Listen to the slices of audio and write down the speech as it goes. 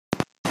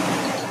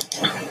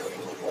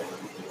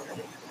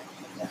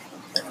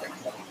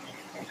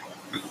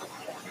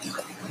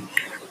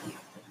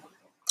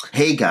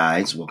Hey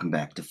guys, welcome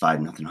back to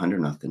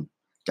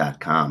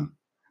 5nothing100nothing.com.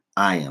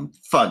 I am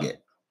Fugget,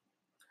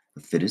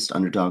 the fittest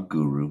underdog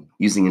guru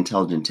using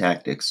intelligent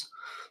tactics.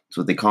 That's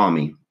what they call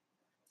me.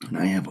 And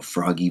I have a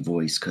froggy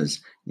voice because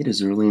it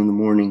is early in the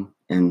morning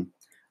and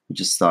I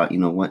just thought, you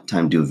know what,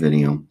 time to do a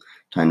video.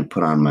 Time to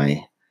put on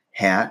my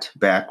hat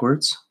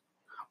backwards,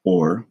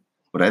 or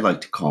what I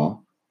like to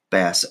call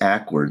bass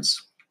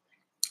ackwards.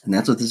 And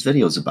that's what this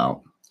video is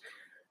about.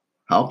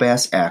 How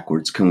bass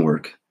ackwards can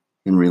work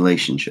in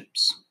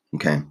relationships.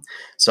 Okay,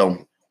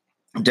 so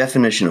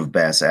definition of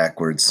bass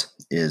ackwards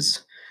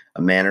is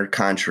a manner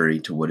contrary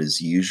to what is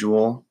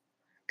usual,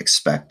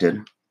 expected,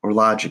 or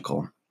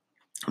logical.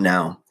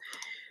 Now,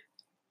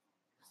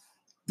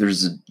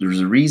 there's a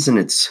reason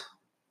it's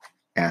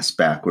ass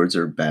backwards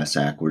or bass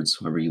ackwards,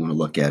 however you want to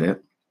look at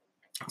it.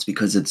 It's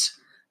because it's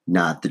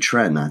not the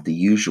trend, not the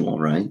usual,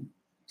 right?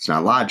 It's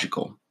not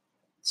logical.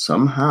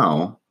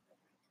 Somehow,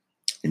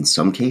 in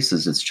some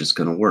cases, it's just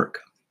going to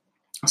work.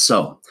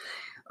 So,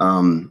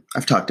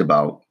 I've talked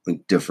about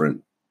like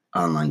different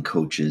online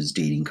coaches,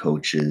 dating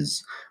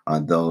coaches,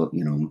 though,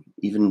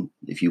 even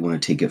if you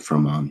want to take it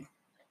from a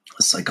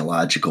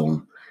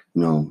psychological,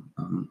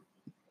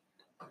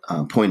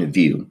 point of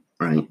view,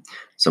 right?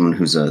 Someone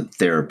who's a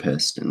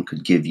therapist and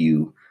could give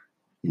you,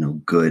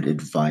 good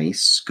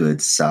advice,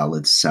 good,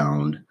 solid,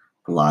 sound,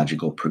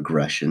 logical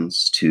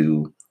progressions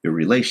to your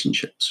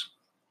relationships.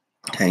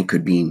 Okay, it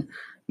could be,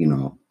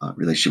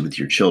 relationship with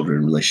your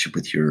children, relationship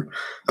with your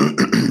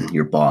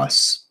your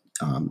boss,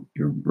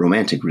 your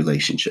romantic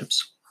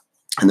relationships.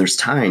 And there's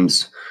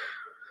times,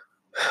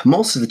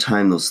 most of the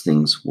time, those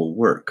things will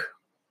work.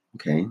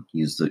 Okay,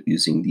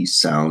 using these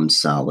sound,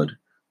 solid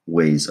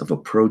ways of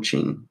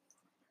approaching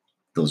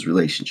those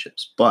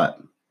relationships.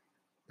 But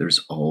there's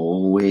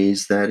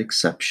always that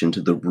exception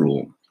to the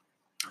rule.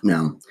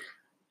 Now,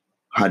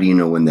 how do you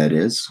know when that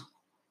is?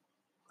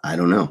 I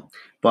don't know.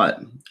 But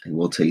I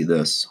will tell you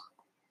this.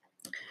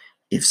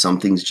 If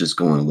something's just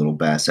going a little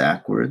bass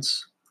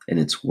backwards and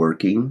it's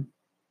working,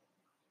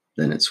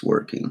 then it's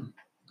working.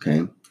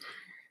 Okay.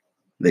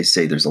 They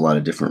say there's a lot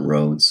of different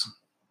roads.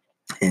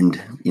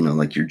 And,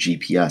 like your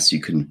GPS,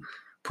 you can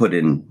put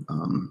in,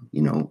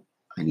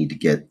 I need to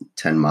get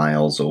 10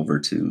 miles over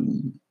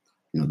to,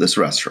 this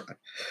restaurant.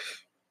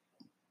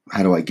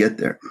 How do I get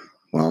there?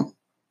 Well,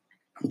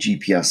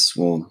 GPS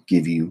will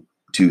give you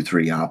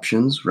 2-3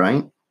 options,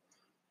 right?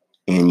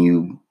 And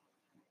you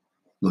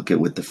look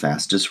at what the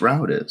fastest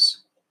route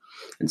is.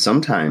 And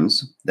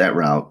sometimes that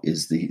route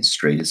is the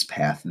straightest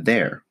path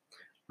there,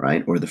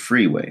 right? Or the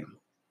freeway.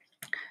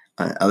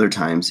 Other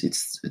times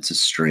it's a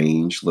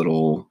strange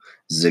little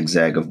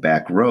zigzag of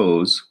back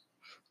rows.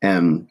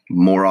 And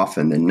more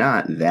often than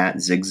not,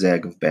 that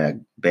zigzag of back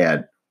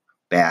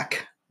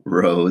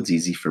roads,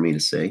 easy for me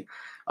to say,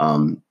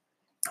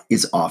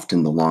 is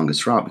often the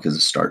longest route because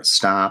it starts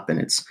stop and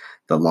it's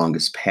the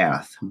longest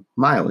path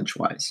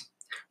mileage-wise.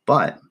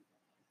 But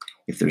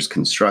if there's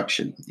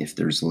construction, if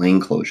there's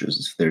lane closures,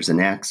 if there's an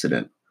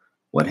accident,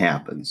 what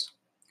happens?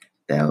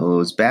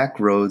 Those back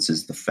roads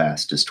is the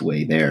fastest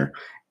way there.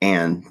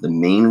 And the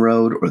main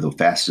road or the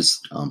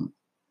fastest,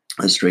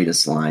 the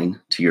straightest line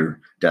to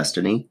your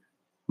destiny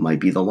might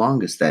be the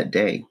longest that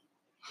day.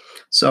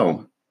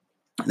 So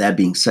that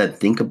being said,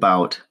 think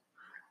about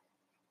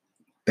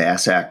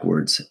bass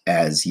ackwards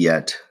as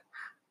yet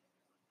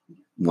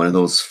one of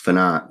those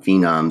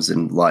phenoms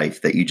in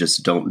life that you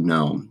just don't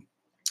know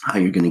how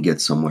you're going to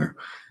get somewhere.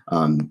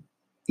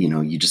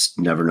 You just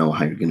never know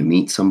how you're going to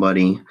meet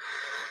somebody.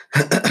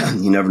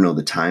 You never know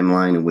the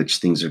timeline in which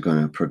things are going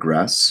to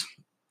progress.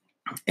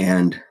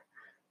 And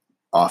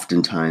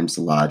oftentimes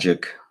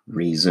logic,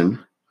 reason,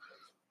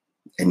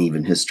 and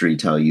even history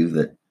tell you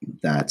that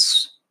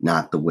that's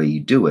not the way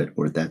you do it,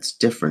 or that's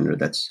different, or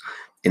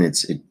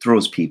it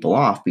throws people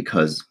off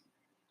because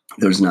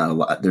there's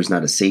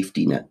not a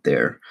safety net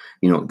there.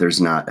 There's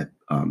not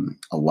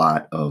a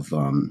lot of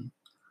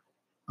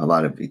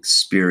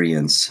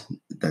experience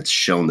that's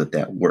shown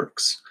that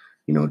works.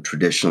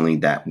 Traditionally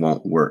that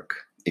won't work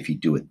if you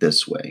do it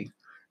this way,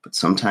 but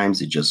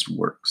sometimes it just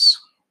works.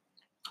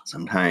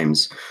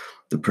 Sometimes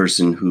the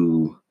person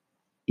who,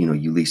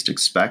 you least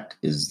expect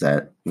is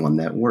that one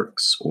that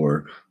works,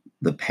 or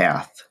the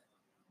path,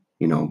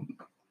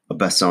 a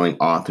best-selling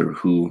author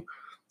who,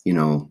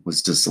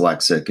 was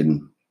dyslexic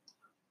and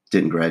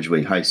didn't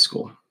graduate high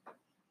school,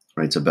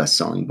 right? It's a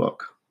best-selling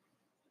book,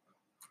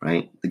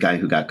 right? The guy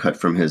who got cut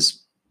from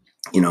his,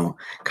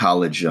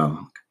 college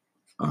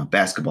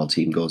basketball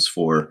team goes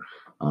for,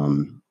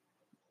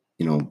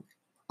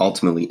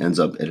 ultimately ends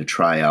up at a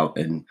tryout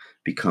and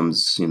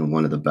becomes,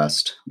 one of the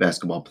best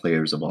basketball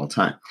players of all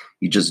time.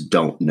 You just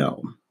don't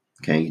know.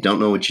 Okay. You don't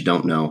know what you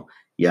don't know.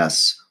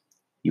 Yes.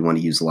 You want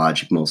to use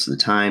logic most of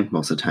the time.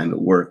 Most of the time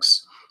it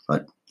works,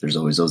 but there's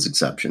always those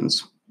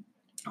exceptions.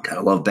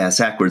 Gotta love bass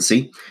ackwards.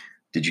 See,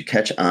 did you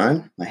catch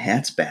on? My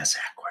hat's bass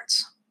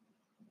ackwards.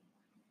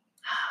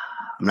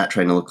 I'm not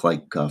trying to look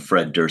like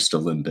Fred Durst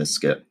of Limp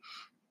Bizkit.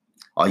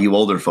 All you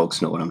older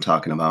folks know what I'm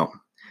talking about.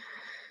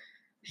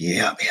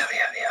 Yeah.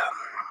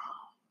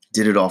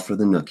 Did it all for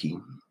the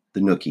nookie.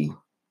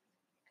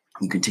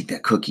 You can take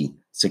that cookie,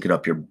 stick it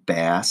up your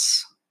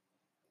bass,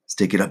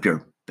 stick it up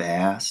your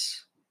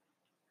bass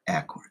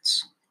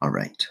backwards. All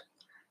right.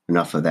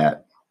 Enough of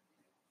that.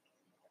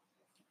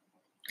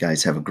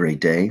 Guys, have a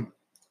great day.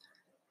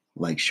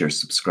 Like, share,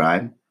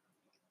 subscribe.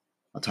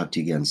 I'll talk to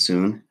you again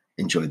soon.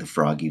 Enjoy the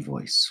froggy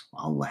voice.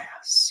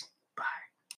 Alas.